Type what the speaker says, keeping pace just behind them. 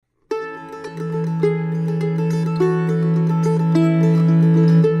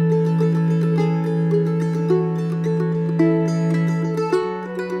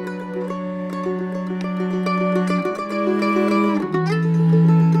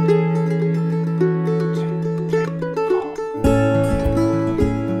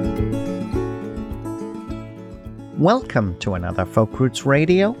Welcome to another Folk Roots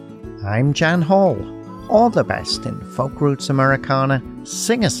Radio. I'm Jan Hall. All the best in folk roots Americana,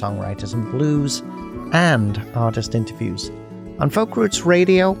 singer-songwriters and blues, and artist interviews. On Folk Roots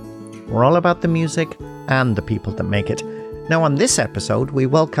Radio, we're all about the music and the people that make it. Now on this episode, we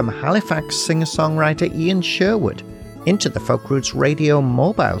welcome Halifax singer-songwriter Ian Sherwood into the Folk Roots Radio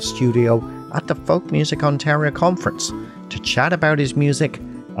mobile studio at the Folk Music Ontario Conference to chat about his music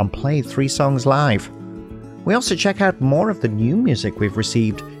and play 3 songs live. We also check out more of the new music we've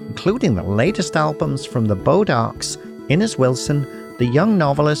received, including the latest albums from the Bodarks, Innes Wilson, The Young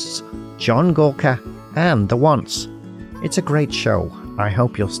Novelists, John Gorka, and The Once. It's a great show. I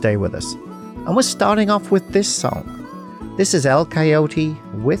hope you'll stay with us. And we're starting off with this song. This is El Coyote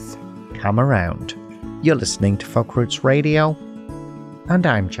with Come Around. You're listening to Folk Roots Radio, and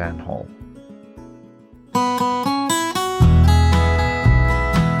I'm Jan Hall.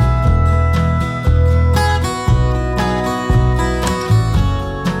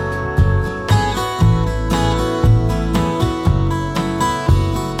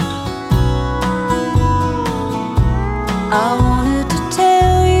 I wanted to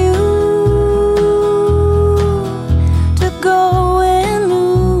tell you to go and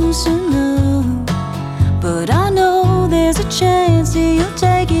loosen up, but I know there's a chance that you'll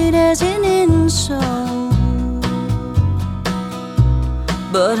take it as an insult.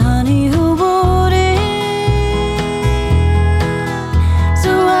 But honey, who wouldn't?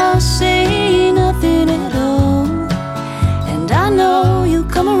 So I'll say nothing at all. And I know you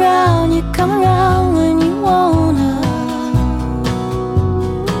come around when you wanna.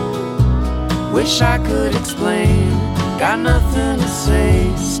 Wish I could explain, got nothing to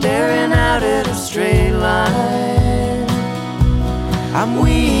say, staring out at a straight line. I'm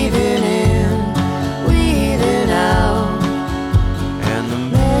weaving in, weaving out, and the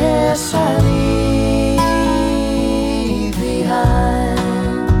mess I leave behind.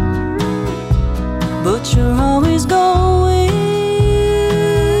 But you're always going,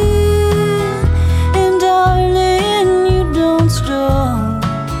 and darling, you don't stop.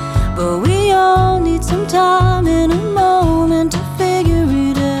 But we all need some time and a moment to figure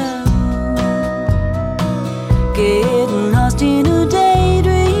it out. Getting lost in a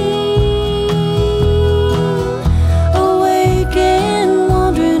daydream, awake and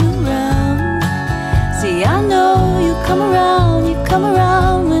wandering around. See, I know you come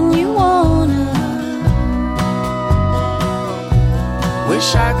around when you wanna.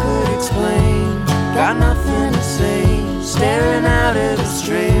 Wish I could explain, got nothing to say, staring out at a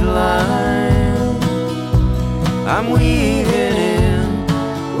straight line. I'm weaving in,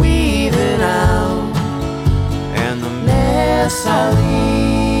 weaving out, and the mess I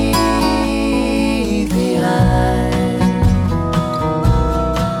leave behind.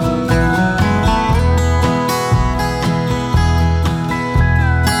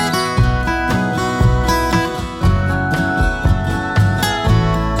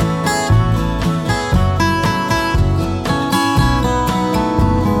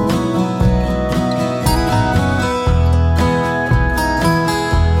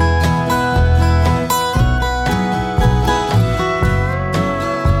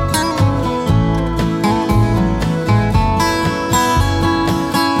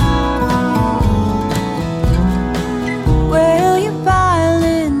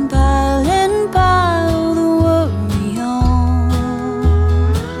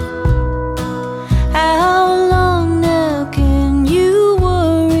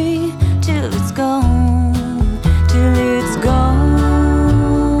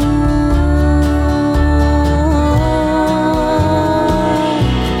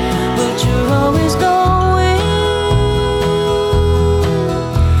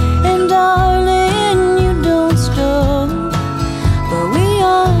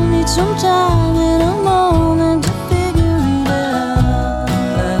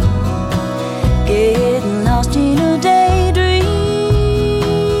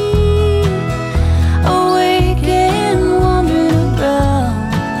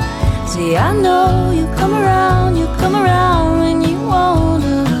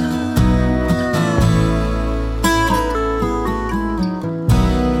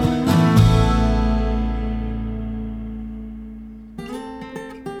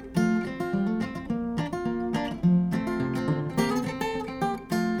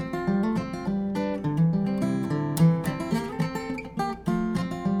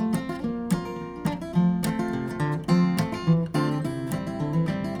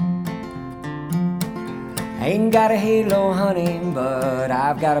 Ain't got a halo, honey, but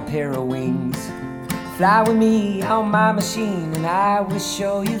I've got a pair of wings. Fly with me on my machine and I will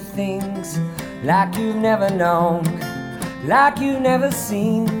show you things. like you've never known, like you've never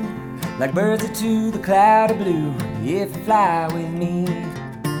seen, like birds are to the cloud of blue, if you fly with me.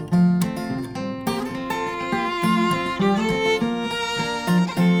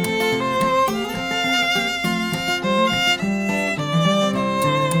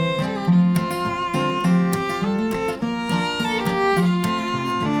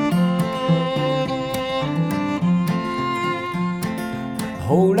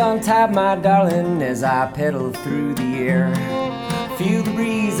 Hold on tight, my darling, as I pedal through the air. Feel the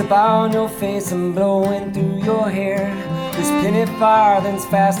breeze upon your face and blowing through your hair. This penny farthing's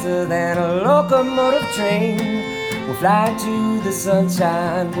faster than a locomotive train. We'll fly to the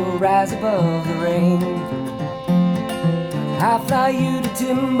sunshine, we'll rise above the rain. I'll fly you to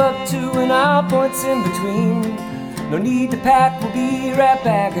Timbuktu and all points in between. No need to pack, we'll be right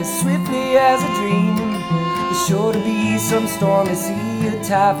back as swiftly as a dream. There's sure to be some stormy sea, a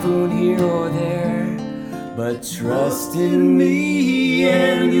typhoon here or there. But trust in me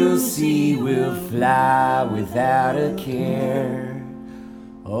and you'll see we'll fly without a care.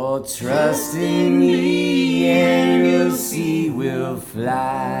 Oh, trust in me and you'll see we'll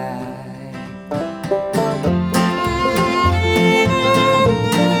fly.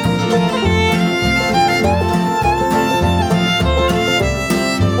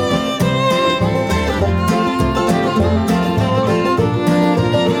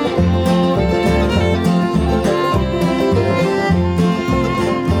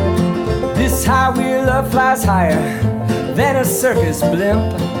 This high-wheel love flies higher than a circus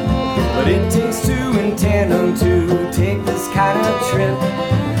blimp, but it takes two in tandem to take this kind of trip.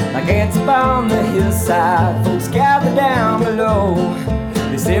 Like ants upon the hillside, folks gather down below.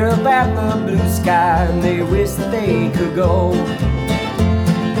 They stare up at the blue sky and they wish that they could go.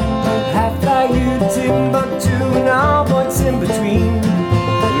 I fly you to Timbuktu and all points in between.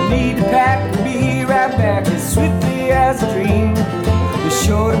 You need to pack and be right back as swiftly as a dream. There's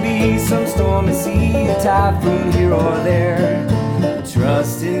sure to be some stormy sea, a typhoon here or there.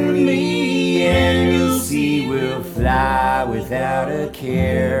 Trust in me and you'll see we'll fly without a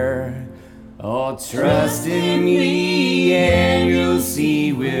care. Oh, trust in me and you'll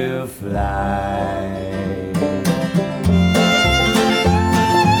see we'll fly.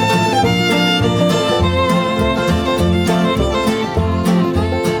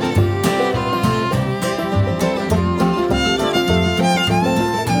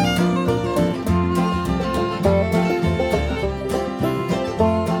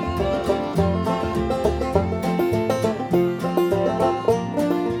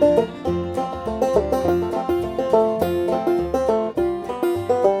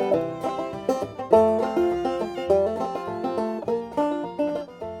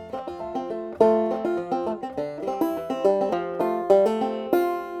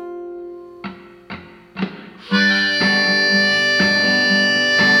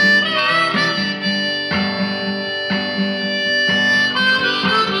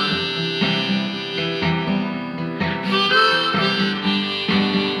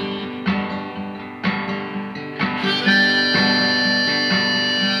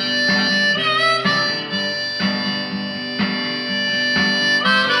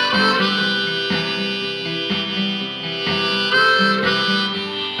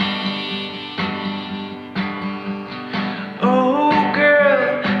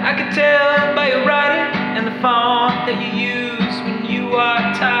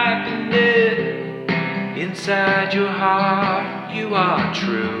 Inside your heart, you are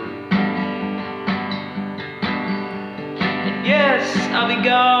true. And yes, I'll be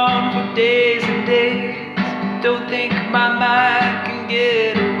gone for days and days. Don't think my mind can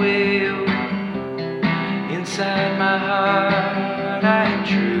get away. Inside my heart, I am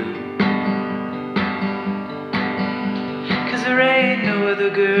true. 'Cause there ain't no other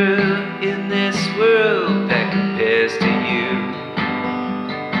girl in this world that compares to you.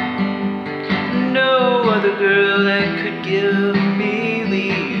 No other girl that could give me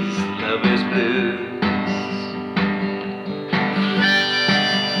these lover's blues.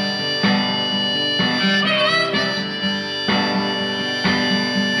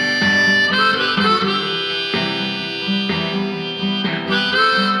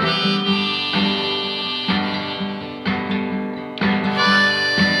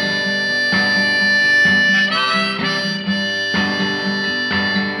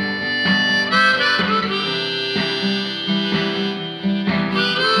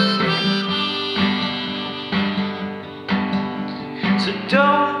 So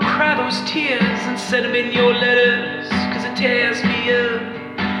don't cry those tears and send them in your letters, 'cause it tears me up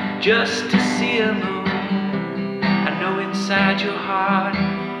just to see them all. I know inside your heart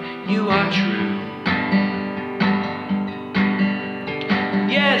you are true.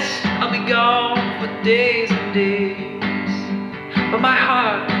 yes, I'll be gone for days and days, but my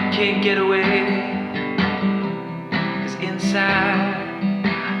heart can't get away, 'cause inside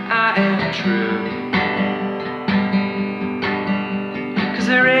I am true. 'Cause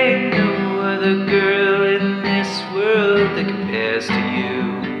there ain't no other girl in this world that compares to you.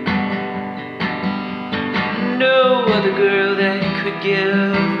 No other girl that could give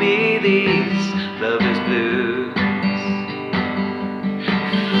me these lover's blues.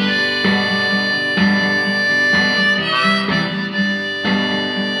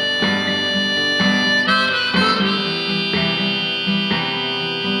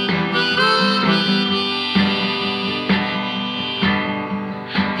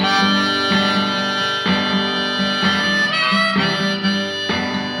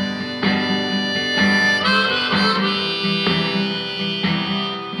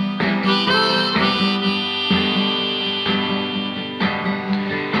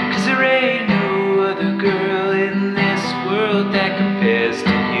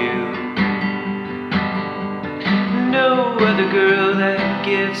 Girl that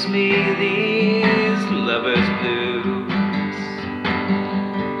gives me these lover's blues.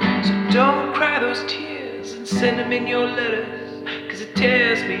 So don't cry those tears and send them in your letters, 'cause it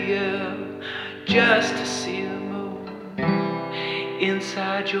tears me up just to see them all.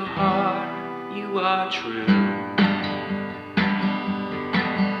 Inside your heart you are true.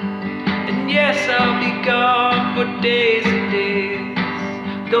 And yes, I'll be gone for days and days.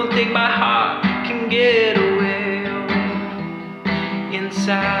 Don't think my heart can get away.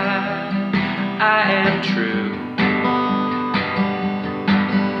 Inside I am true.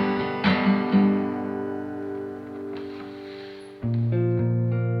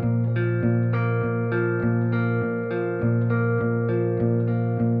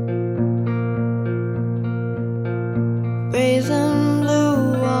 Raisin blue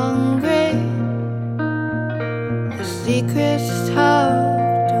on gray, the secret's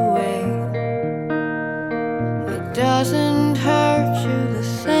tucked away. It doesn't hurt you the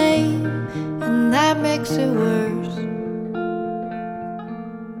same, and that makes it worse.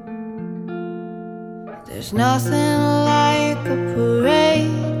 There's nothing like a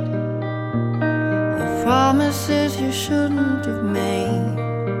parade of promises you shouldn't have made.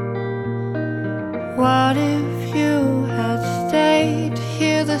 What if you had stayed to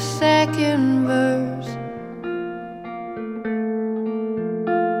hear the second verse?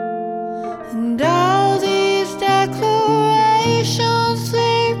 And all these declarations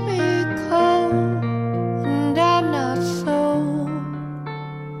leave me cold, and I'm not sold.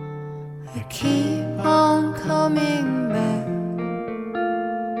 I keep on coming back.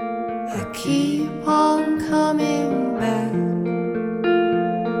 I keep on coming back.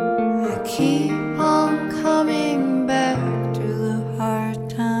 I keep on coming back to the hard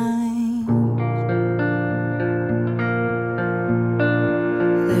times.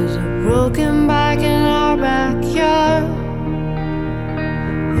 There's a broken bike in our backyard.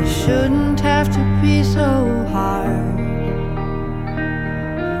 It shouldn't have to be so hard.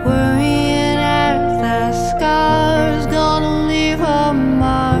 Worrying at that scar's gonna leave a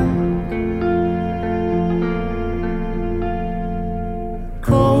mark.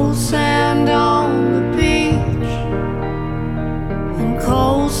 Cold sand on the beach and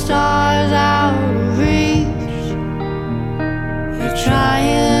cold stars out of reach. You're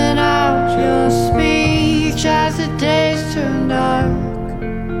trying out your speech as the days turn dark.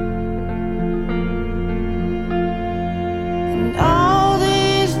 And all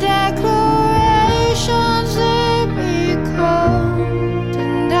these declarations leave me cold,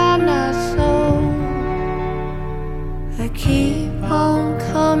 and I'm not sold. I keep on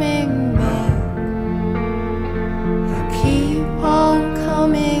coming back. I keep on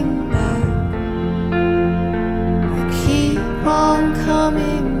coming back. I keep on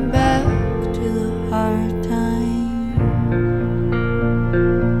coming back to the hard times.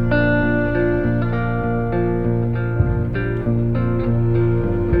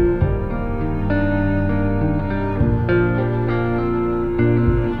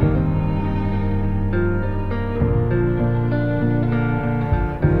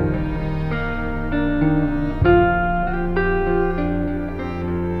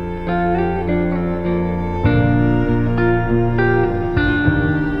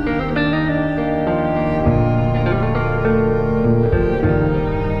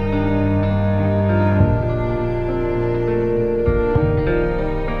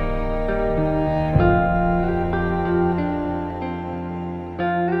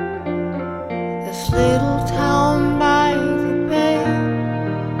 This little town by the bay,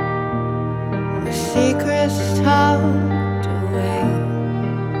 the secret's tucked away.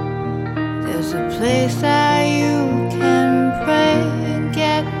 place that you can pray and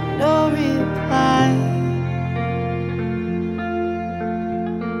get no reply.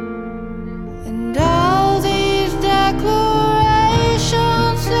 And all these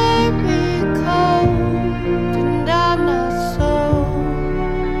declarations, they be cold, and I'm not so.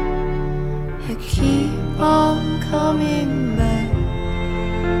 I keep on coming back.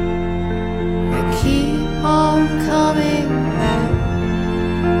 I keep on coming back.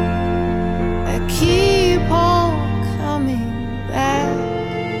 I keep on coming back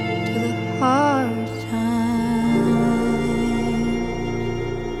to the hard times.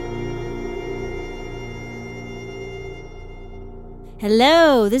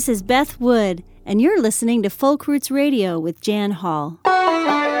 Hello, this is Beth Wood, and you're listening to Folk Roots Radio with Jan Hall.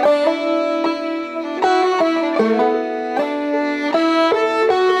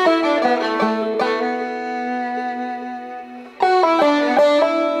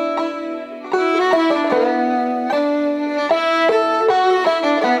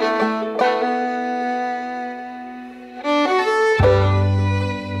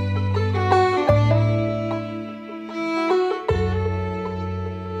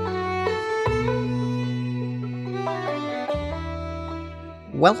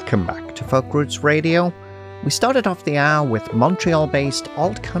 Welcome back to Folk Roots Radio. We started off the hour with Montreal-based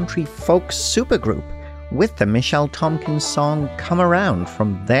alt-country folk supergroup with the Michelle Tompkins song Come Around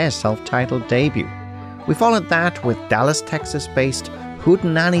from their self-titled debut. We followed that with Dallas, Texas-based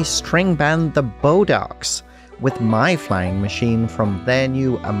hootenanny string band The Bodogs with My Flying Machine from their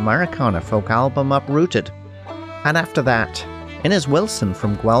new Americana folk album Uprooted. And after that, Inez Wilson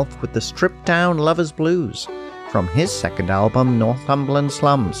from Guelph with the stripped-down Lovers Blues from his second album, Northumberland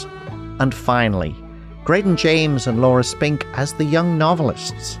Slums. And finally, Graydon James and Laura Spink as the Young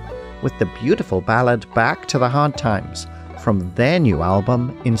Novelists, with the beautiful ballad Back to the Hard Times from their new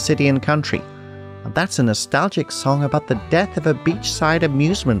album, In City and Country. And that's a nostalgic song about the death of a beachside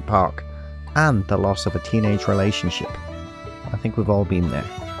amusement park and the loss of a teenage relationship. I think we've all been there.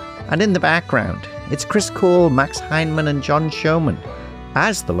 And in the background, it's Chris Cole, Max Heinemann and John Showman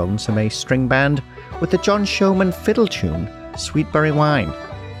as the Lonesome Ace String Band with the John Showman fiddle tune, Sweetberry Wine,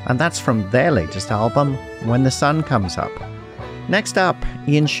 and that's from their latest album, When the Sun Comes Up. Next up,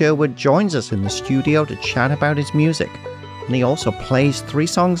 Ian Sherwood joins us in the studio to chat about his music, and he also plays 3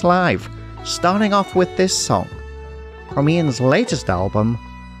 songs live, starting off with this song. From Ian's latest album,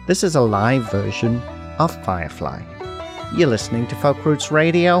 this is a live version of Firefly. You're listening to Folk Roots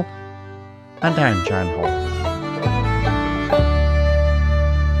Radio, and I'm Jan Hall.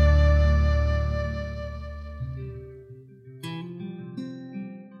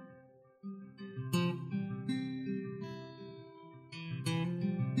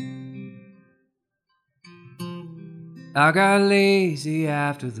 I got lazy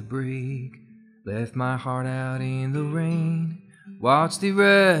after the break, left my heart out in the rain. Watched the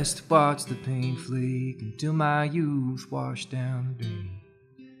rust, watched the paint flake until my youth washed down the drain.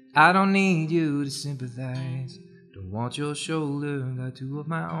 I don't need you to sympathize, don't want your shoulder, got 2 of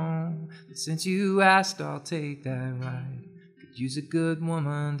my own. But since you asked, I'll take that ride. Could use a good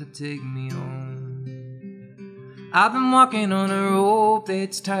woman to take me home. I've been walking on a rope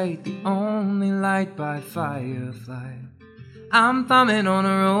that's tight, the only light by firefly. I'm thumbing on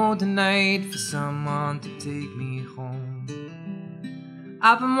a road tonight for someone to take me home.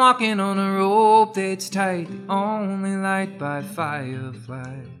 I've been walking on a rope that's tight, the only light by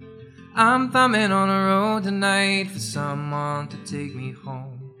firefly. I'm thumbing on a road tonight for someone to take me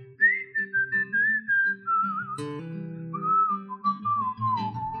home.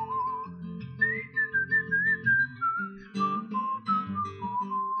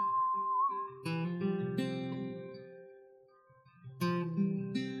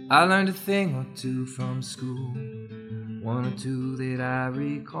 I learned a thing or 2 from school, 1 or 2 that I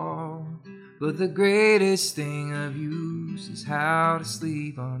recall. But the greatest thing I've used is how to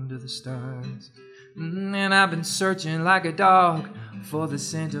sleep under the stars. And I've been searching like a dog for the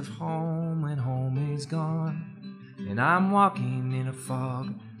scent of home when home is gone. And I'm walking in a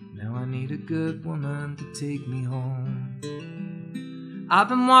fog, now I need a good woman to take me home. I've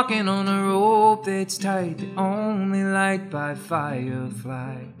been walking on a rope that's tight, the only light by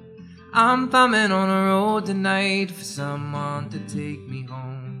firefly. I'm thumbing on a road tonight for someone to take me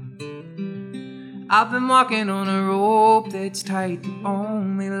home. I've been walking on a rope that's tight, the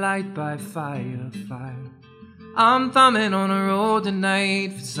only light by firefly. I'm thumbing on a road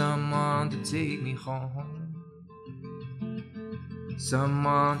tonight for someone to take me home.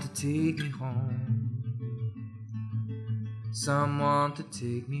 Someone to take me home. Someone to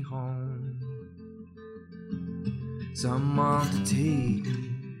take me home. Someone to take me.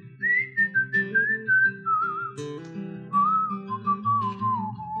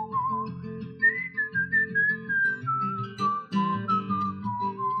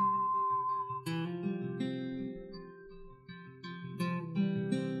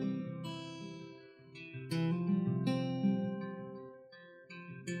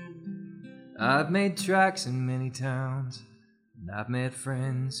 I've made tracks in many towns, and I've met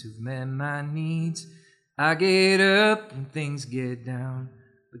friends who've met my needs. I get up when things get down,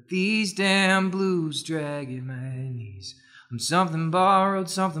 but these damn blues drag at my knees. I'm something borrowed,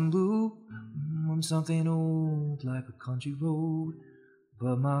 something blue. I'm something old like a country road,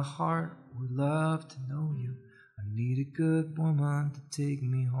 but my heart would love to know you. I need a good woman to take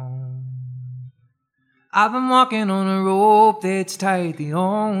me home. I've been walking on a rope that's tight, the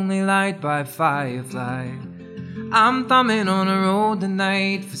only light by firefly. I'm thumbing on a road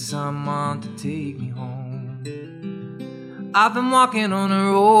tonight for someone to take me home. I've been walking on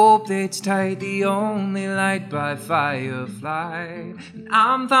a rope that's tight, the only light by firefly. And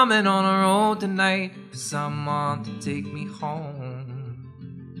I'm thumbing on a road tonight for someone to take me home.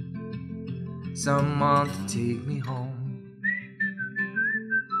 Someone to take me home.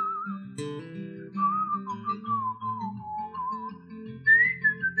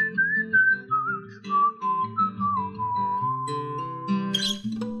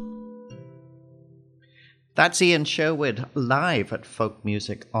 That's Ian Sherwood live at Folk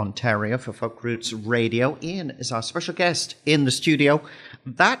Music Ontario for Folk Roots Radio. Ian is our special guest in the studio.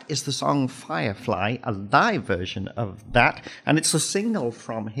 That is the song Firefly, a live version of that. And it's a single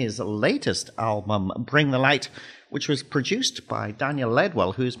from his latest album, Bring the Light, which was produced by Daniel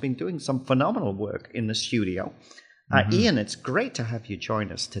Ledwell, who's been doing some phenomenal work in the studio. Ian, it's great to have you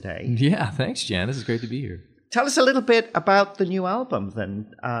join us today. Yeah, thanks, Jan. This is great to be here. Tell us a little bit about the new album,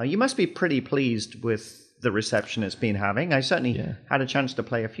 then. You must be pretty pleased with the reception it's been having. I certainly had a chance to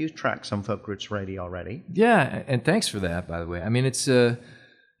play a few tracks on Folk Roots Radio already. Yeah, and thanks for that, by the way. I mean, it's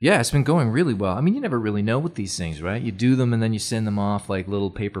been going really well. I mean, you never really know with these things, right? You do them and then you send them off like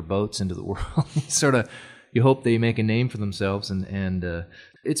little paper boats into the world. You hope they make a name for themselves, and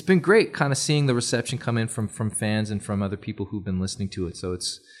it's been great kind of seeing the reception come in from fans and from other people who've been listening to it. So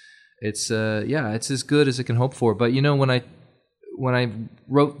it's as good as it can hope for. But you know, when I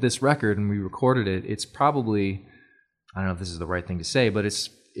wrote this record and we recorded it, it's probably, I don't know if this is the right thing to say, but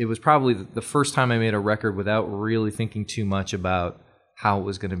it was probably the first time I made a record without really thinking too much about how it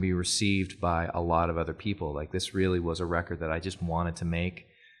was going to be received by a lot of other people. Like, this really was a record that I just wanted to make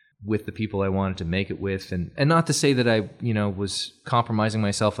with the people I wanted to make it with. And not to say that I, was compromising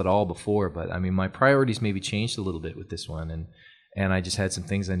myself at all before, but I mean, my priorities maybe changed a little bit with this one. And I just had some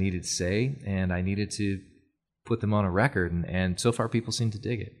things I needed to say, and I needed to put them on a record, and so far people seem to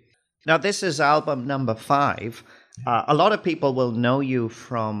dig it. Now, this is album number 5. A lot of people will know you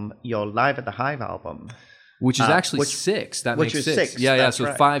from your Live at the Hive album. Which is actually 6. That makes 6. Yeah, so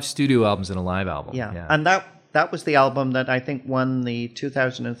right. 5 studio albums and a live album. Yeah. And that was the album that I think won the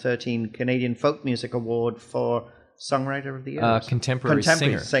 2013 Canadian Folk Music Award for Songwriter of the Year. Contemporary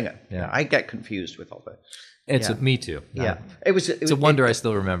singer. Yeah, I get confused with all that. Me too. Yeah, it's a wonder I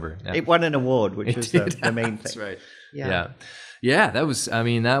still rember. Yeah. It won an award, which was the main thing. That's right. Yeah. That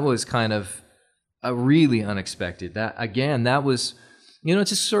was kind of a really unexpected. That was, it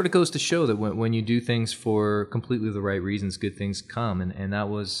just sort of goes to show that when you do things for completely the right reasons, good things come. And that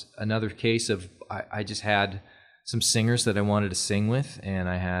was another case of I just had some singers that I wanted to sing with, and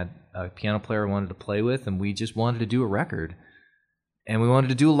I had a piano player I wanted to play with, and we just wanted to do a record. And we wanted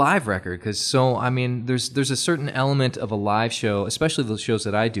to do a live record because, there's a certain element of a live show, especially the shows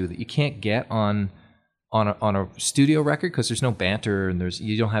that I do, that you can't get on a studio record because there's no banter and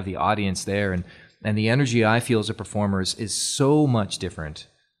you don't have the audience there, and the energy I feel as a performer is so much different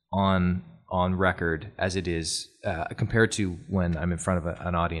on record as it is compared to when I'm in front of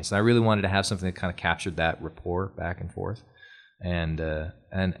an audience. And I really wanted to have something that kind of captured that rapport back and forth, and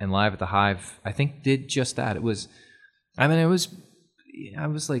Live at the Hive I think did just that. I was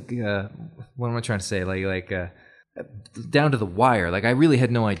like, what am I trying to say? Like down to the wire. Like, I really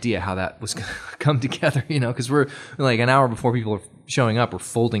had no idea how that was going to come together, because we're like an hour before people are showing up, we're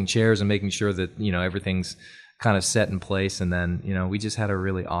folding chairs and making sure that, everything's kind of set in place. And then, we just had a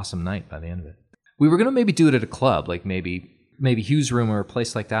really awesome night by the end of it. We were going to maybe do it at a club, like maybe Hugh's Room or a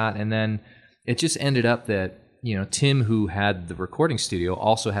place like that. And then it just ended up that, Tim, who had the recording studio,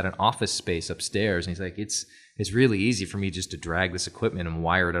 also had an office space upstairs. And he's like, it's really easy for me just to drag this equipment and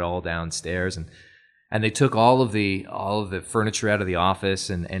wire it all downstairs. And they took all of the furniture out of the office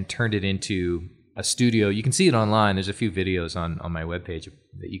and turned it into a studio. You can see it online. There's a few videos on my webpage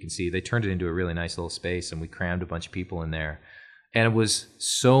that you can see. They turned it into a really nice little space, and we crammed a bunch of people in there. And it was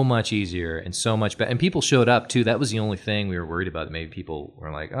so much easier and so much better. And people showed up, too. That was the only thing we were worried about. Maybe people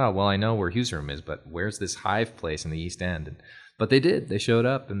were like, oh, well, I know where Hugh's Room is, but where's this Hive place in the East End? But they did. They showed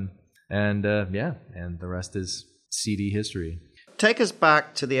up, and the rest is CD history. Take us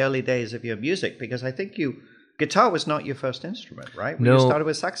back to the early days of your music, because I think you Guitar was not your first instrument, right? No. You started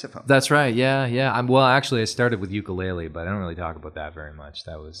with saxophone. That's right. Yeah. Well, actually, I started with ukulele, but I don't really talk about that very much.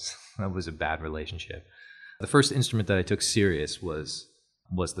 That was a bad relationship. The first instrument that I took serious was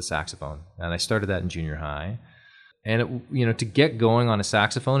the saxophone, and I started that in junior high. And to get going on a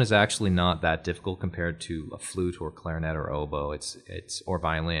saxophone is actually not that difficult compared to a flute or clarinet or oboe. It's or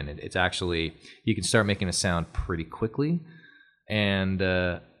violin. It's actually, you can start making a sound pretty quickly, and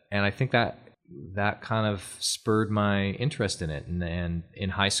I think that kind of spurred my interest in it. And in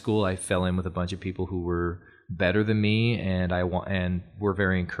high school, I fell in with a bunch of people who were better than me, and were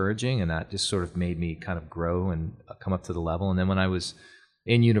very encouraging, and that just sort of made me kind of grow and come up to the level. And then when I was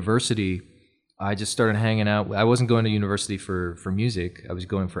in university, I just started hanging out. I wasn't going to university for music. I was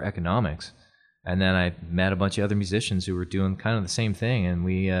going for economics. And then I met a bunch of other musicians who were doing kind of the same thing. And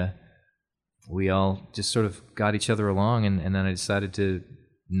we all just sort of got each other along. And then I decided to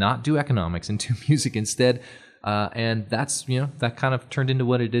not do economics and do music instead. And that's, that kind of turned into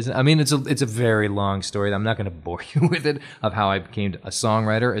what it is. I mean, it's a very long story. I'm not going to bore you with it, of how I became a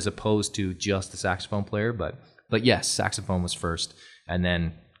songwriter as opposed to just a saxophone player. But yes, saxophone was first, and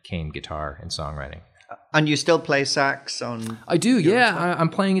then came guitar and songwriting. And you still play sax on... I do, yeah. I'm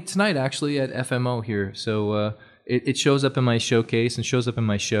playing it tonight, actually, at FMO here. So it shows up in my showcase and shows up in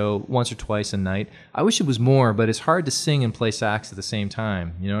my show once or twice a night. I wish it was more, but it's hard to sing and play sax at the same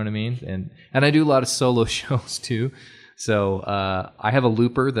time. You know what I mean? And I do a lot of solo shows, too. So I have a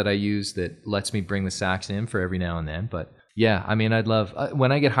looper that I use that lets me bring the sax in for every now and then. But yeah, I mean, I'd love...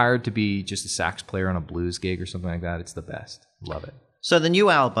 when I get hired to be just a sax player on a blues gig or something like that, it's the best. Love it. So the new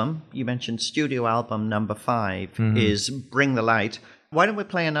album, you mentioned studio album number 5, is Bring the Light. Why don't we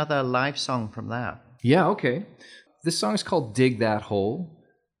play another live song from that? Yeah, okay. This song is called Dig That Hole,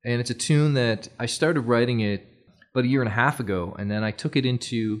 and it's a tune that I started writing it about a year and a half ago, and then I took it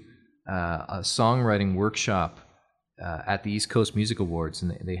into a songwriting workshop at the East Coast Music Awards,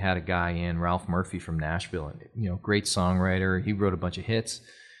 and they had a guy in, Ralph Murphy from Nashville, and great songwriter. He wrote a bunch of hits.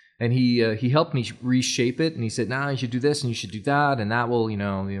 And he helped me reshape it, and he said, "Nah, you should do this and you should do that, and that will,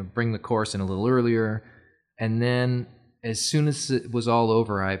 bring the chorus in a little earlier." And then, as soon as it was all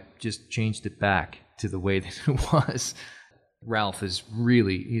over, I just changed it back to the way that it was. Ralph he's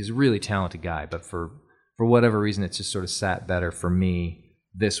a really talented guy, but for whatever reason, it's just sort of sat better for me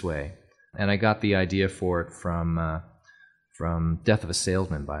this way. And I got the idea for it from Death of a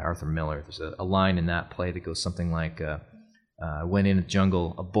Salesman by Arthur Miller. There's a line in that play that goes something like. I went in the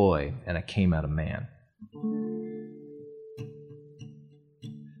jungle a boy, and I came out a man.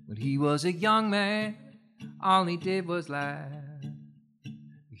 When he was a young man, all he did was laugh.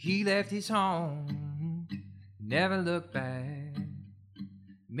 He left his home, never looked back.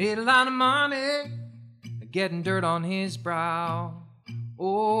 Made a lot of money, getting dirt on his brow.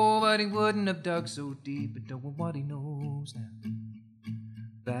 Oh, but he wouldn't have dug so deep, but knowing what he knows now.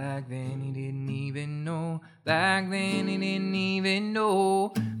 Back then he didn't even know. Back then he didn't even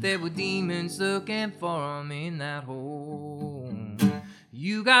know there were demons looking for him in that hole.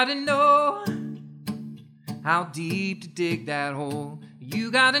 You gotta know how deep to dig that hole. You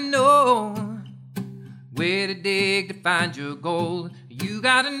gotta know where to dig to find your gold. You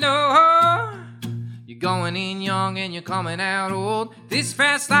gotta know you're going in young and you're coming out old. This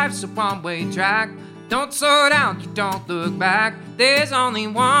fast life's a one-way track. Don't slow down, you don't look back. There's only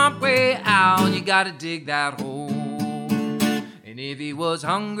one way out. You gotta dig that hole. And if he was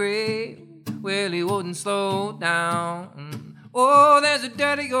hungry, well, he wouldn't slow down. Oh, there's a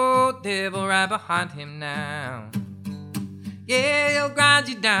dirty old devil right behind him now. Yeah, he'll grind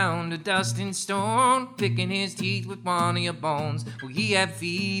you down to dust and stone, picking his teeth with one of your bones. Well, he had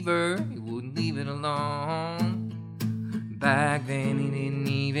fever, he wouldn't leave it alone. Back then he didn't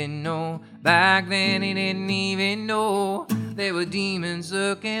even know. Back then he didn't even know there were demons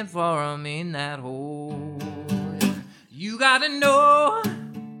looking for him in that hole. You gotta know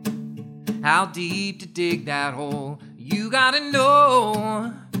how deep to dig that hole. You gotta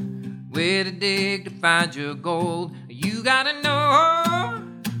know where to dig to find your gold. You gotta know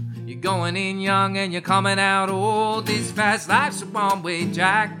you're going in young and you're coming out old. This fast life's a one-way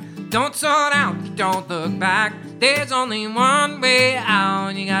track. Don't slow down, you don't look back. There's only one way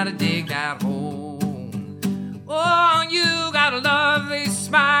out. You gotta dig that hole. Oh, you got a lovely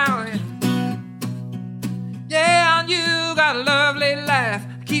smile. Yeah, and you got a lovely laugh.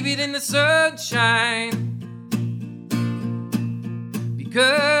 Keep it in the sunshine.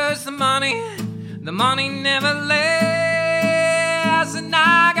 Because the money never lasts. And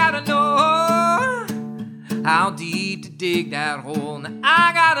I gotta know how deep to dig that hole. Now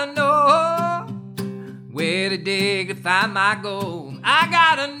I gotta know where to dig to find my gold. I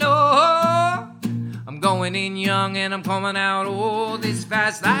gotta know I'm going in young and I'm coming out old. This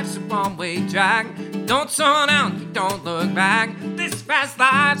fast life's a one-way track. Don't slow down, you don't look back. This fast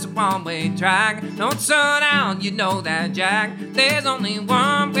life's a one-way track. Don't slow down, you know that, Jack. There's only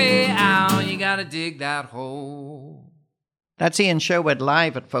one way out. You gotta dig that hole. That's Ian Sherwood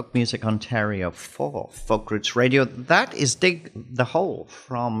live at Folk Music Ontario for Folk Roots Radio. That is Dig the Hole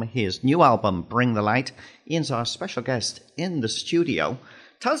from his new album, Bring the Light. Ian's our special guest in the studio.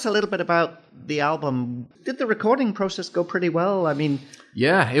 Tell us a little bit about the album. Did the recording process go pretty well? I mean...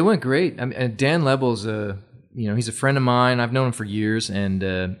 Yeah, it went great. I mean, Dan Lebel's he's a friend of mine. I've known him for years, and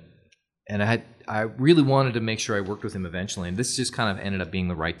I really wanted to make sure I worked with him eventually. And this just kind of ended up being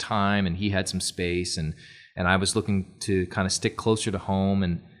the right time, and he had some space, and I was looking to kind of stick closer to home,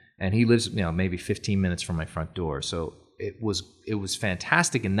 and he lives, maybe 15 minutes from my front door. So it was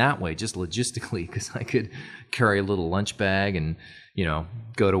fantastic in that way, just logistically, because I could carry a little lunch bag and,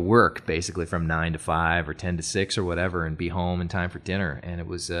 go to work basically from 9 to 5 or 10 to 6 or whatever, and be home in time for dinner. And it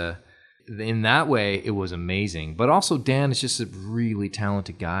was, in that way, it was amazing. But also Dan is just a really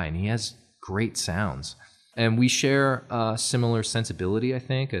talented guy, and he has great sounds. And we share a similar sensibility, I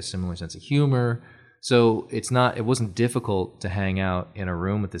think, a similar sense of humor. So it wasn't difficult to hang out in a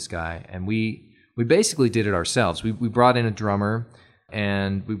room with this guy. And we basically did it ourselves. We brought in a drummer,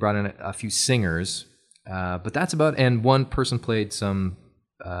 and we brought in a few singers, but that's about. And one person played some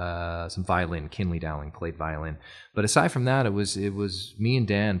violin. Kinley Dowling played violin. But aside from that, it was me and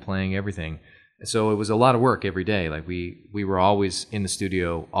Dan playing everything. So it was a lot of work every day. Like we were always in the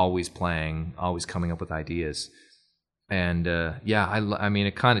studio, always playing, always coming up with ideas. And I mean,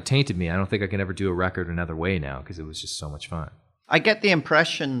 it kind of tainted me. I don't think I can ever do a record another way now, because it was just so much fun. I get the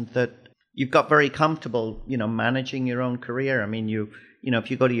impression that you've got very comfortable, managing your own career. I mean,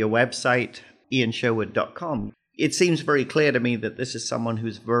 if you go to your website, iansherwood.com, it seems very clear to me that this is someone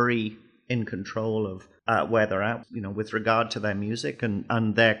who's very in control of where they're at, with regard to their music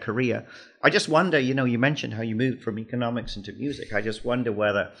and their career. I just wonder, you mentioned how you moved from economics into music. I just wonder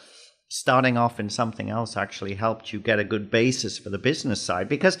whether starting off in something else actually helped you get a good basis for the business side,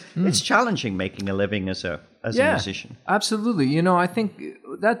 because it's challenging making a living as a musician. Absolutely. I think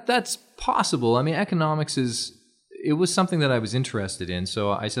that's possible. I mean, economics it was something that I was interested in,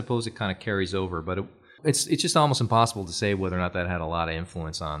 so I suppose it kind of carries over, but it's just almost impossible to say whether or not that had a lot of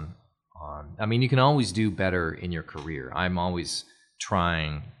influence on. I mean, you can always do better in your career. I'm always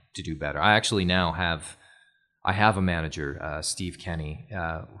trying to do better. I actually now have a manager, Steve Kenny,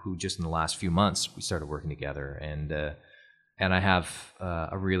 who just in the last few months we started working together, and I have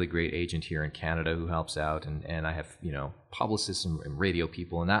a really great agent here in Canada who helps out, and I have publicists and radio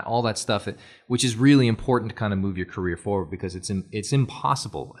people and all that stuff, which is really important to kind of move your career forward, because it's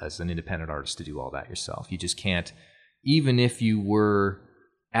impossible as an independent artist to do all that yourself. You just can't, even if you were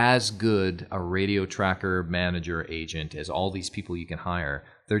as good a radio tracker, manager, agent as all these people you can hire.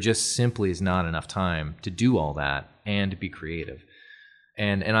 There just simply is not enough time to do all that and to be creative.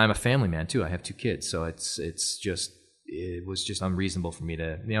 And I'm a family man too. I have 2 kids, so it was just unreasonable for me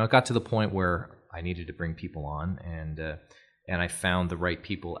to, it got to the point where I needed to bring people on, and I found the right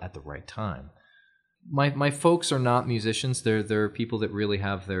people at the right time. My folks are not musicians. They're people that really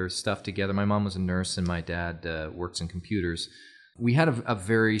have their stuff together. My mom was a nurse, and my dad works in computers. We had a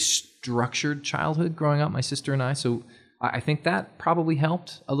very structured childhood growing up, my sister and I, so I think that probably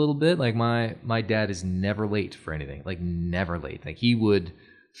helped a little bit. Like my dad is never late for anything, like never late. Like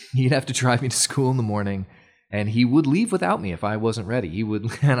he'd have to drive me to school in the morning, and he would leave without me if I wasn't ready.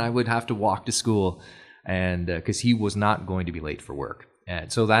 And I would have to walk to school, and because he was not going to be late for work.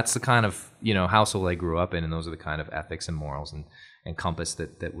 And so that's the kind of household I grew up in, and those are the kind of ethics and morals and compass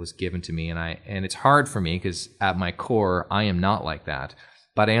that was given to me. And it's hard for me, because at my core I am not like that.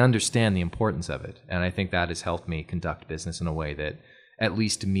 But I understand the importance of it, and I think that has helped me conduct business in a way that at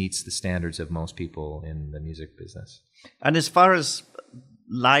least meets the standards of most people in the music business. And as far as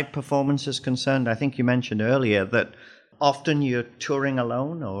live performance is concerned, I think you mentioned earlier that often you're touring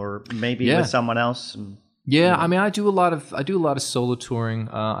alone, or maybe with someone else. I mean, I do a lot of solo touring.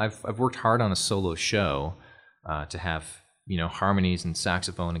 I've worked hard on a solo show to have harmonies and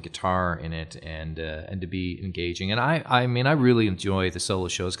saxophone and guitar in it, and to be engaging. And I mean, I really enjoy the solo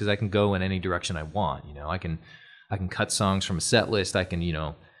shows, because I can go in any direction I want. I can cut songs from a set list. I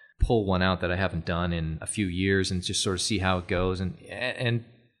can pull one out that I haven't done in a few years and just sort of see how it goes. And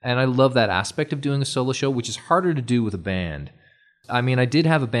I love that aspect of doing a solo show, which is harder to do with a band. I mean, I did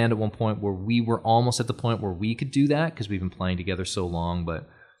have a band at one point where we were almost at the point where we could do that, because we've been playing together so long, but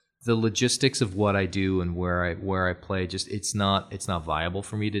the logistics of what I do and where I play, just it's not viable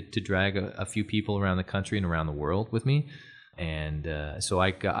for me to drag a few people around the country and around the world with me. And so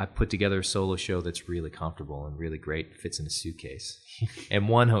I put together a solo show that's really comfortable and really great, fits in a suitcase, and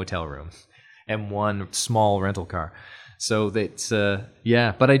one hotel room, and one small rental car. So that's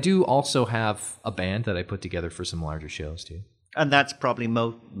but I do also have a band that I put together for some larger shows too. And that's probably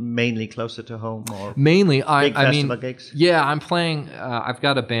mainly closer to home, or mainly big I festival mean gigs? Yeah, I'm playing. I've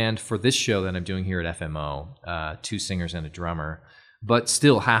got a band for this show that I'm doing here at FMO, 2 singers and a drummer. But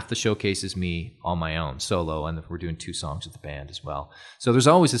still, half the showcase is me on my own, solo, and we're doing 2 songs with the band as well. So there's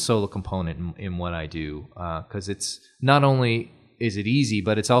always a solo component in what I do, because it's not only is it easy,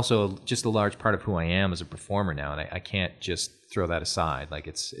 but it's also just a large part of who I am as a performer now, and I can't just throw that aside. Like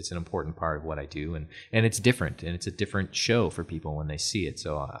it's an important part of what I do, and it's different, and it's a different show for people when they see it.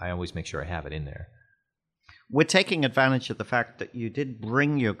 So I always make sure I have it in there. We're taking advantage of the fact that you did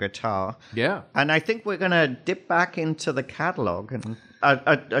bring your guitar. Yeah. And I think we're going to dip back into the catalog and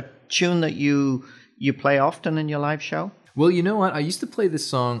a tune that you play often in your live show. Well, you know what? I used to play this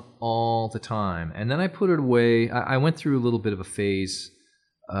song all the time, and then I put it away. I went through a little bit of a phase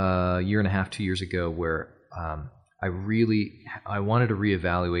a year and a half, 2 years ago, where I wanted to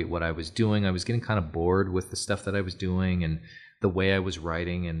reevaluate what I was doing. I was getting kind of bored with the stuff that I was doing and the way I was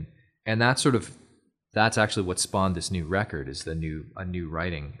writing, and that's actually what spawned this new record, is a new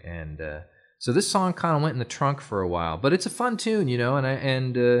writing. And so this song kind of went in the trunk for a while, but it's a fun tune, you know.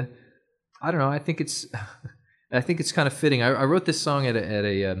 And I don't know. I think it's kind of fitting. I wrote this song at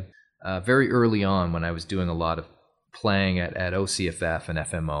a very early on when I was doing a lot of playing at OCFF and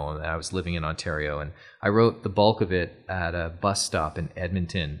FMO, and I was living in Ontario. And I wrote the bulk of it at a bus stop in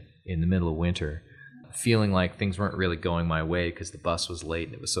Edmonton in the middle of winter, feeling like things weren't really going my way because the bus was late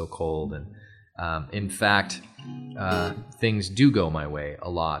and it was so cold. And in fact, things do go my way a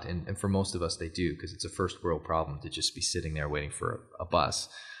lot, and for most of us they do, because it's a first world problem to just be sitting there waiting for a bus.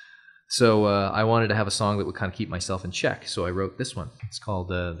 So I wanted to have a song that would kind of keep myself in check, so I wrote this one. It's called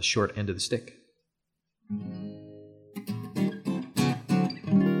The Short End of the Stick.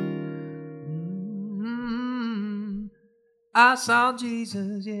 I saw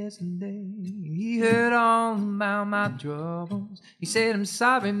Jesus yesterday. He heard all about my troubles. He said, I'm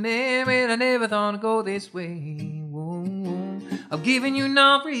sorry, man, but I never thought I'd go this way. Whoa. I've given you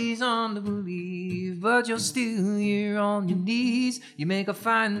no reason to believe, but you're still here on your knees. You make a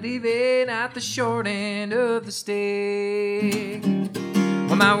fine living at the short end of the stick.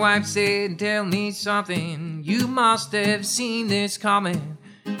 Well, my wife said, tell me something. You must have seen this coming.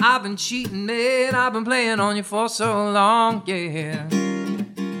 I've been cheating, man, I've been playing on you for so long, yeah.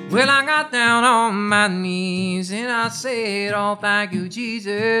 Well, I got down on my knees and I said, oh, thank you,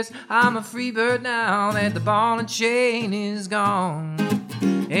 Jesus. I'm a free bird now that the ball and chain is gone.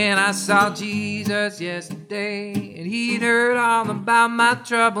 And I saw Jesus yesterday, and he'd heard all about my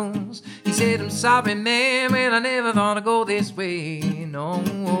troubles. He said, I'm sorry, man, well, I never thought I'd go this way, no.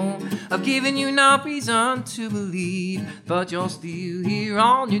 I've given you no reason to believe, but you're still here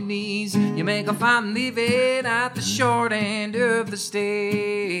on your knees. You make a fine living at the short end of the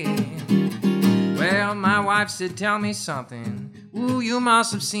stick. Well, my wife said, tell me something. Ooh, you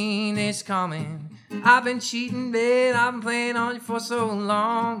must have seen this coming. I've been cheating, man, I've been playing on you for so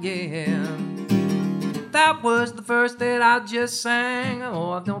long, yeah. That was the verse that I just sang.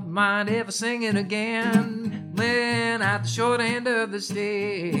 Oh, I don't mind ever singing again. When at the short end of the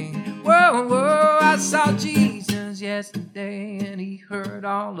stick. Whoa, whoa, I saw Jesus yesterday, and he heard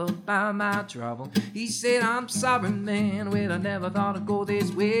all about my trouble. He said, I'm sorry, man, well, I never thought I'd go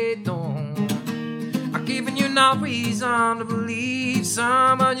this way, no. I've given you no reason to believe,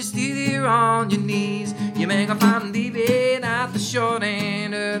 someone you're still here on your knees. You make a fine living at the short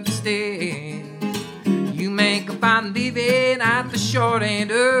end of the stick. You make a fine living at the short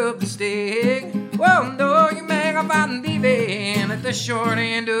end of the stick. Well, no, you make a fine living at the short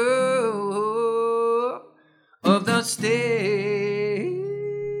end of the stick.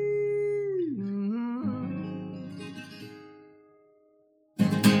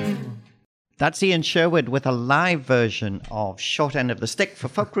 That's Ian Sherwood with a live version of Short End of the Stick for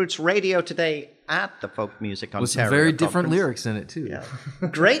Folk Roots Radio today at the Folk Music Ontario with some very different Conference. lyrics in it, too. Yeah.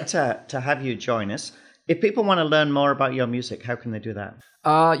 Great to have you join us. If people want to learn more about your music, how can they do that?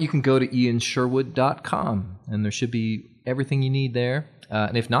 You can go to iansherwood.com, and there should be everything you need there.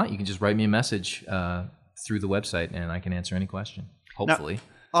 And if not, you can just write me a message through the website, and I can answer any question, hopefully.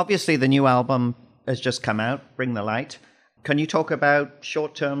 Now, obviously, the new album has just come out, Bring the Light. Can you talk about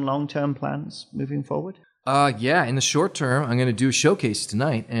short-term, long-term plans moving forward? Yeah, in the short term, I'm going to do a showcase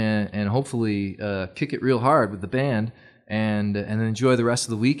tonight and hopefully kick it real hard with the band and then enjoy the rest of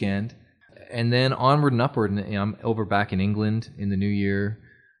the weekend. And then onward and upward. And I'm over back in England in the new year.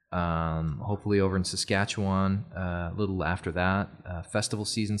 hopefully over in Saskatchewan a little after that. Festival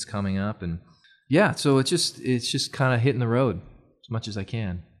season's coming up, and yeah, so it's just kind of hitting the road as much as I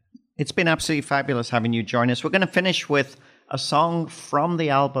can. It's been absolutely fabulous having you join us. We're going to finish with a song from the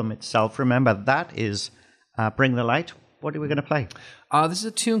album itself. Remember, that is Bring the Light. What are we going to play? This is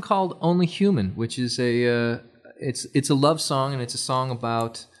a tune called Only Human, which is it's a love song, and it's a song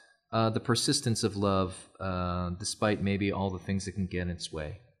about the persistence of love, despite maybe all the things that can get in its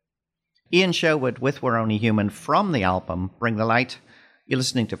way. Ian Sherwood with We're Only Human from the album Bring the Light. You're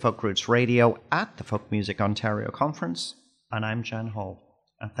listening to Folk Roots Radio at the Folk Music Ontario Conference, and I'm Jan Hall.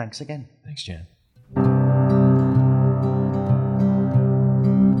 And thanks again. Thanks, Jan.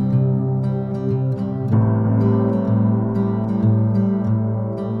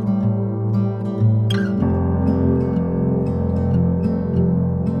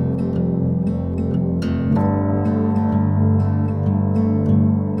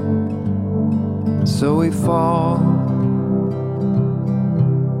 So we've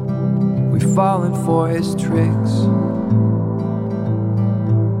fallen for his tricks,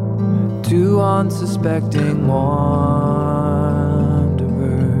 two unsuspecting wanderers,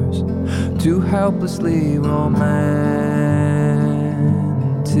 two helplessly romantics.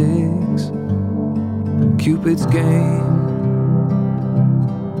 Cupid's game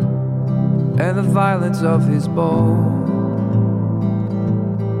and the violence of his bow.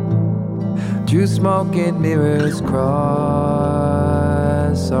 Two smoke and mirrors cross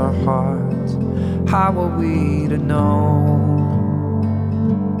our hearts. How are we to know?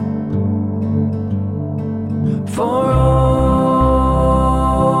 For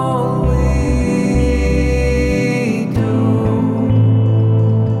all we do,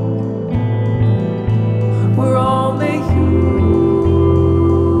 we're only human.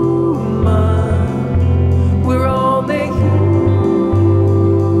 We're only human.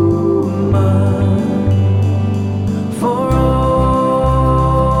 For all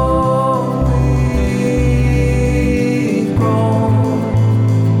we've grown,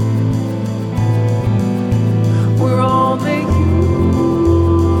 we're only human.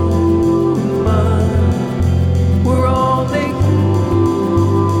 We're only human.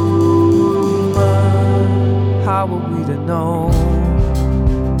 How are we to know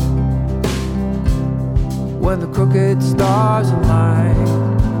when the crooked stars align?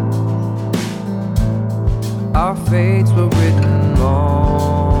 Our fates were written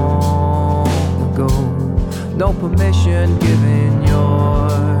long ago. No permission given,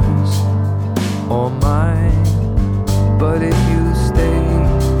 yours or mine. But if you stay,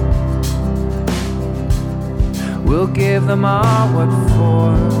 we'll give them our what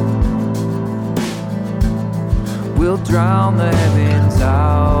for. We'll drown the heavens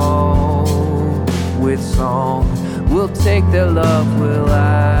out with song. We'll take their love, we'll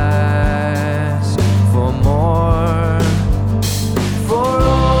ask for more. For all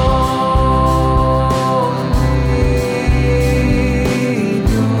we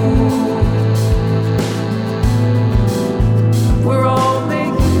do, we're only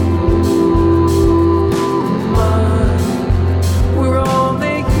human. We're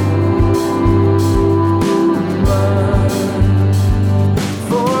only human.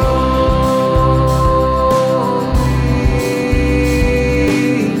 For all we know,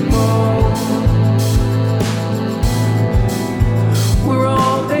 we're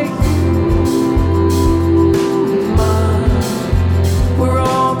only human. We're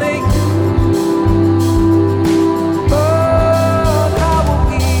only human. Oh, how are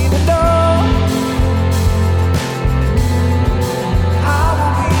we to know? How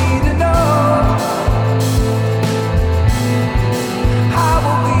are we to know? How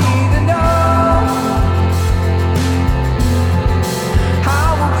are we to know?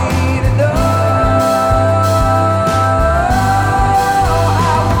 How are we to know?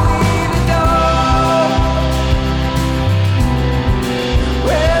 How are we to know?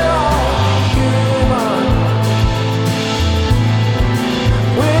 We're all human.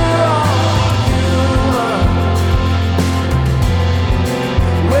 We're all human.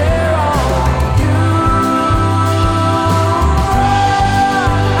 We're all human.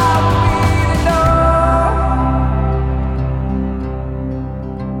 How are we to know?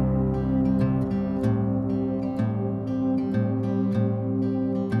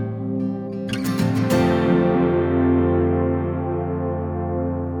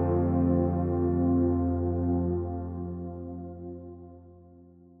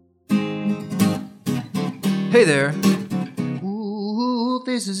 Hey there. Ooh,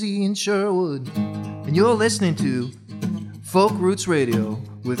 this is Ian Sherwood, and you're listening to Folk Roots Radio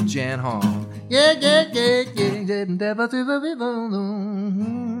with Jan Hall. Yeah, yeah, yeah, yeah.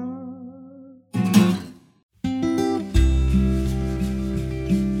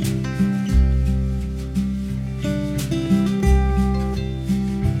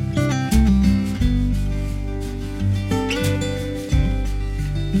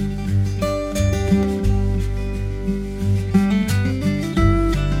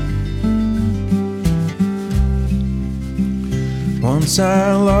 Once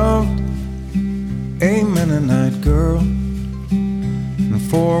I loved a Mennonite girl, and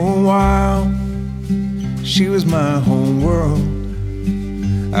for a while she was my whole world.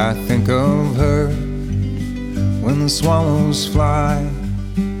 I think of her when the swallows fly,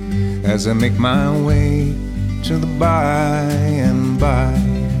 as I make my way to the by and by.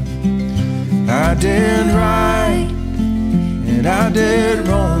 I did right and I did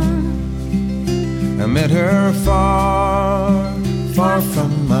wrong. I met her far, far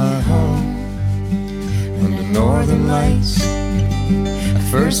from my home. Under northern lights, I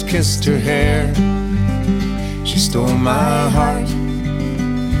first kissed her hair. She stole my heart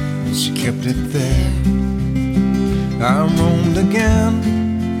and she kept it there. I roamed again,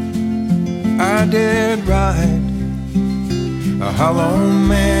 I did ride, a hollow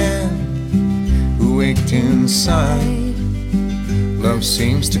man who ached inside. Love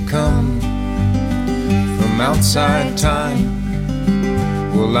seems to come from outside time.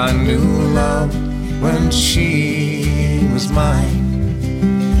 Well, I knew love when she was mine.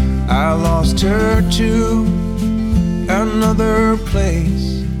 I lost her to another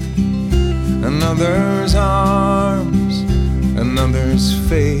place, another's arms, another's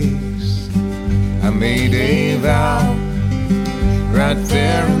face. I made a vow right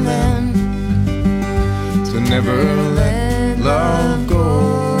there and then to never let love go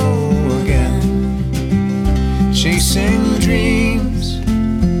again. Chasing dreams,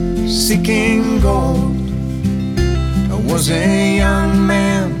 seeking gold. I was a young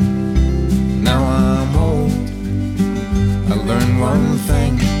man, now I'm old. I learned one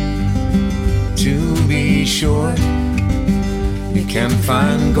thing, to be sure, you can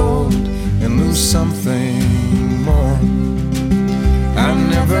find gold and lose something more. I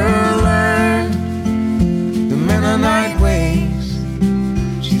never learned the Mennonite ways.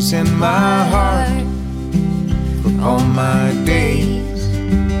 She's in my heart for all my days.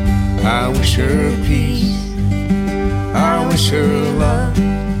 I wish her peace, I wish her love,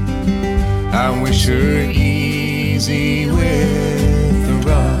 I wish her easy with the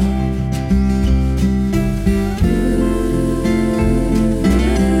rub.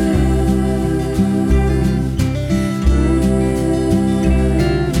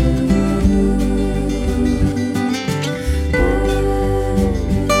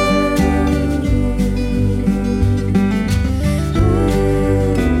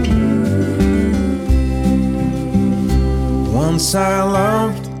 Once I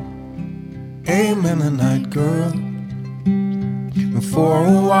loved a Mennonite girl, and for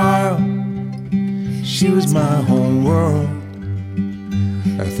a while she was my whole world.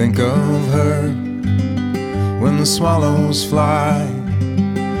 I think of her when the swallows fly,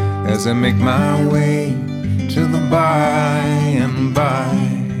 as I make my way to the by and by.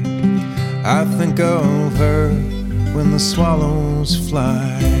 I think of her when the swallows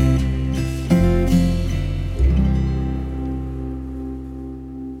fly.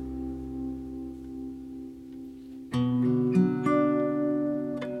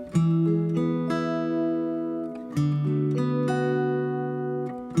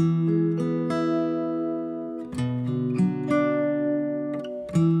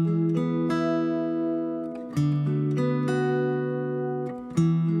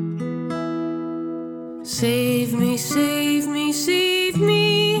 Save me, save me, save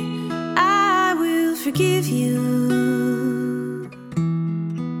me, I will forgive you.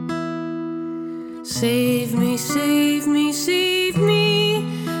 Save me, save me, save me,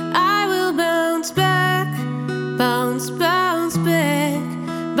 I will bounce back, bounce, bounce back,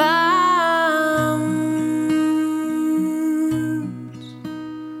 bounce.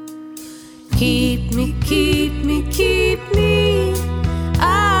 Keep me, keep me, keep me,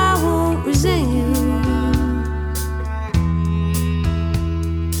 I won't resent you.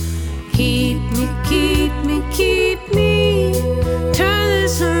 Keep me, keep me, keep me, turn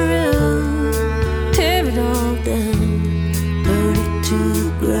this around, tear it all down, burn it to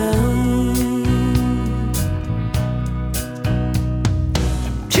the ground.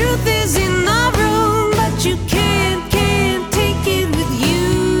 Truth is in the room, but you can't take it with you.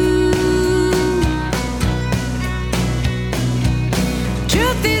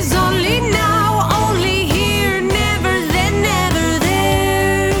 Truth is only now, only here, never then, never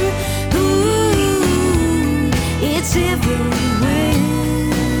there. Ooh, it's everywhere.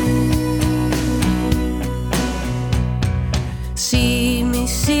 See me,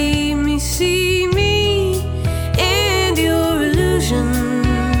 see me, see me, and your illusion.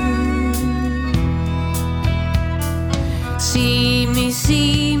 See me,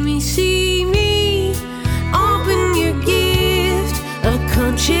 see me, see me, open your gift of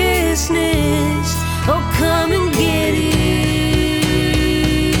consciousness. Oh, come and get it.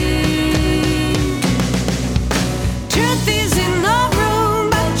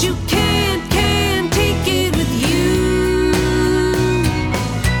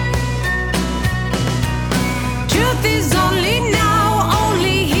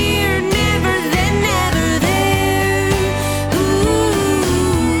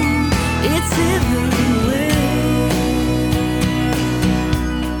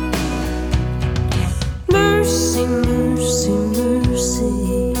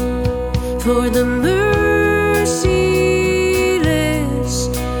 for the merciless.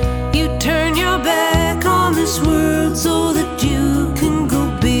 You turn your back on this world so that you can go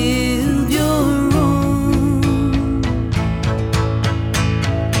build your own.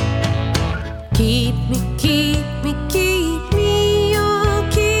 Keep me, keep me, keep me, oh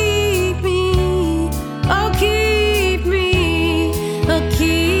keep me, oh keep me, oh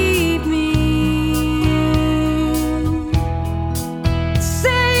keep me.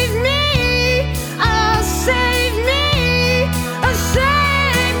 Save me, oh save me, oh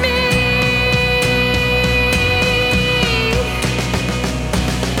save me.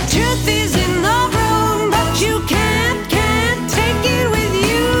 Truth is in the room, but you can't take it with you.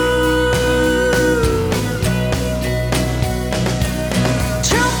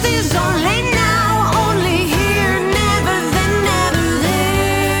 Truth is only now, only here, never then, never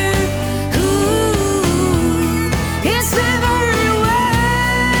there. Ooh, it's everywhere.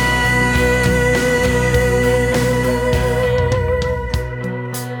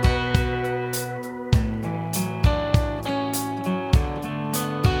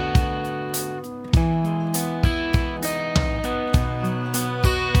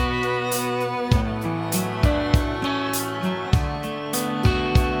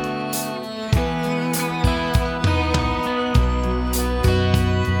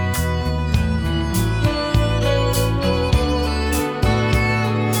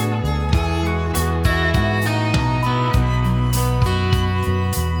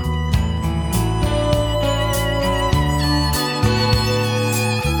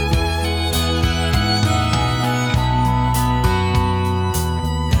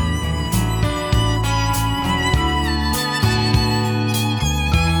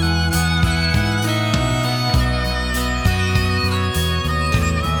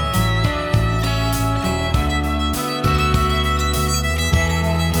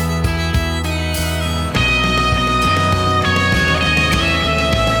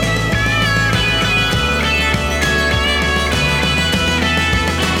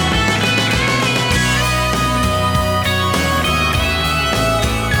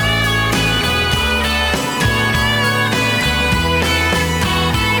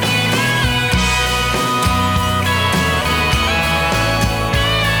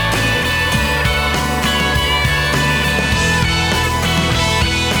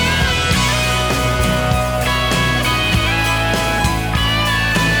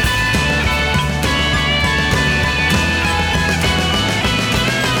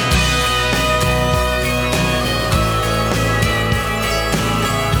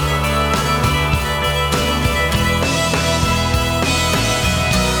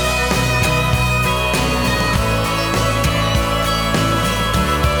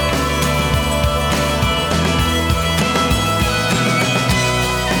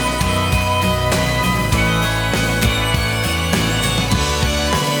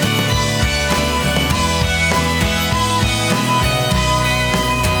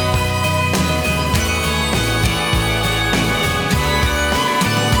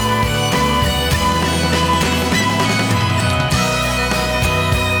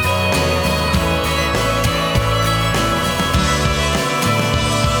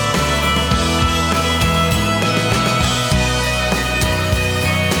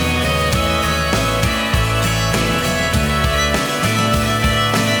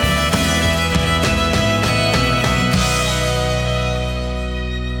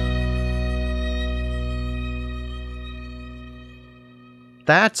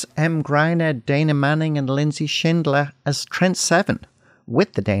 That's Em Greiner, Dana Manning and Lindsay Schindler as Trent Seven,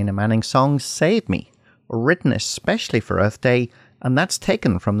 with the Dana Manning song Save Me, written especially for Earth Day, and that's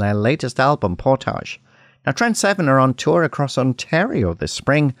taken from their latest album Portage. Now Trent Seven are on tour across Ontario this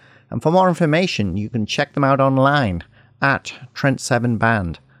spring, and for more information you can check them out online at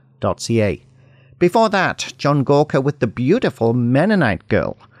trent7band.ca. Before that, John Gorka with the beautiful Mennonite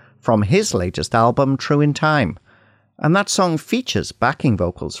Girl from his latest album True in Time. And that song features backing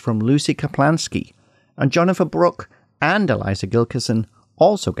vocals from Lucy Kaplansky, and Jonathan Brooke and Eliza Gilkison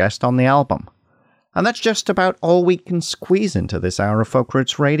also guest on the album. And that's just about all we can squeeze into this hour of Folk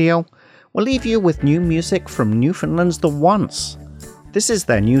Roots Radio. We'll leave you with new music from Newfoundland's The Once. This is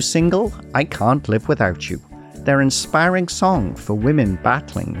their new single, I Can't Live Without You, their inspiring song for women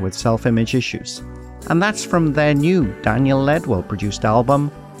battling with self-image issues. And that's from their new Daniel Ledwell produced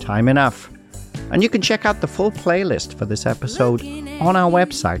album, Time Enough. And you can check out the full playlist for this episode on our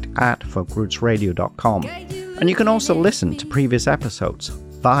website at folkrootsradio.com. And you can also listen to previous episodes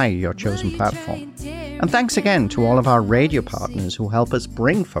via your chosen platform. And thanks again to all of our radio partners who help us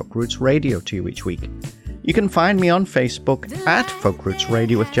bring Folk Roots Radio to you each week. You can find me on Facebook at Folk Roots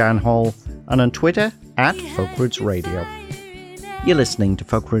Radio with Jan Hall, and on Twitter at Folk Roots Radio. You're listening to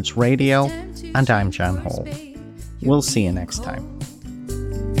Folk Roots Radio, and I'm Jan Hall. We'll see you next time.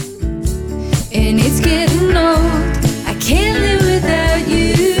 And it's getting old, I can't live without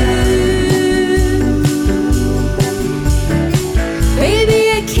you.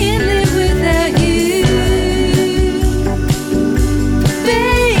 Baby, I can't live without you.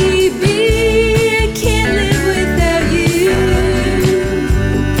 Baby, I can't live without you.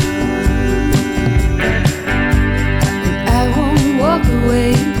 And I won't walk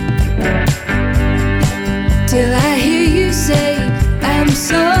away till I hear you say I'm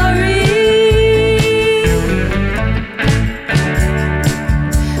sorry.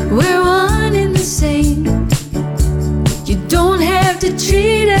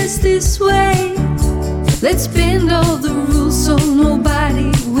 Treat us this way. Let's bend all the rules so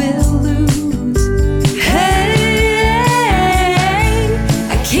nobody will lose. Hey,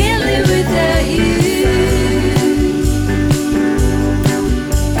 I can't live without you.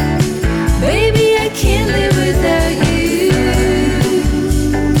 Baby, I can't live without you.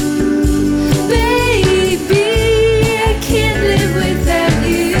 Baby, I can't live without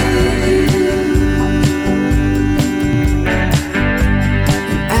you.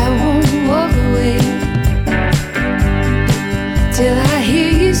 Till I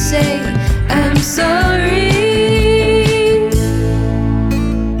hear you say I'm sorry.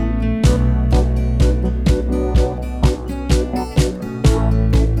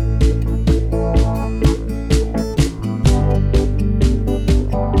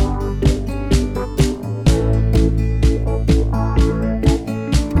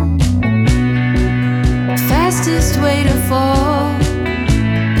 Fastest way to fall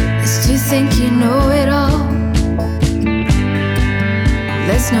is to think you know it all.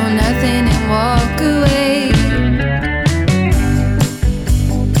 Let's know nothing and walk away.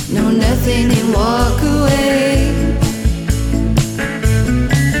 Know nothing and walk away.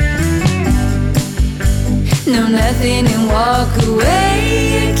 Know nothing and walk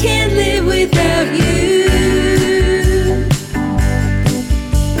away. I can't live without you.